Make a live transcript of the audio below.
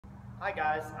Hi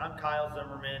guys, I'm Kyle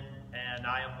Zimmerman and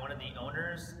I am one of the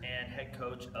owners and head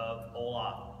coach of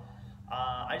Olaf.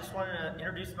 I just wanted to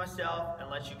introduce myself and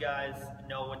let you guys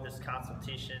know what this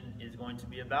consultation is going to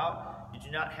be about. You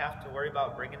do not have to worry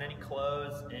about bringing any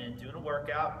clothes and doing a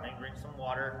workout. And bring some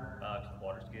water, because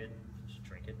water's good, you should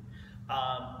drink it.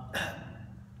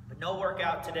 But no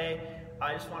workout today.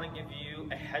 I just want to give you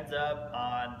a heads up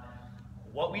on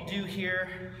what we do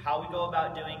here, how we go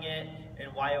about doing it,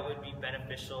 and why it would be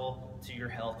beneficial to your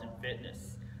health and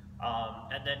fitness.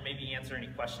 And then maybe answer any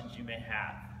questions you may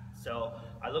have. So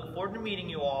I look forward to meeting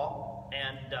you all,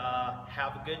 and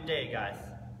have a good day, guys.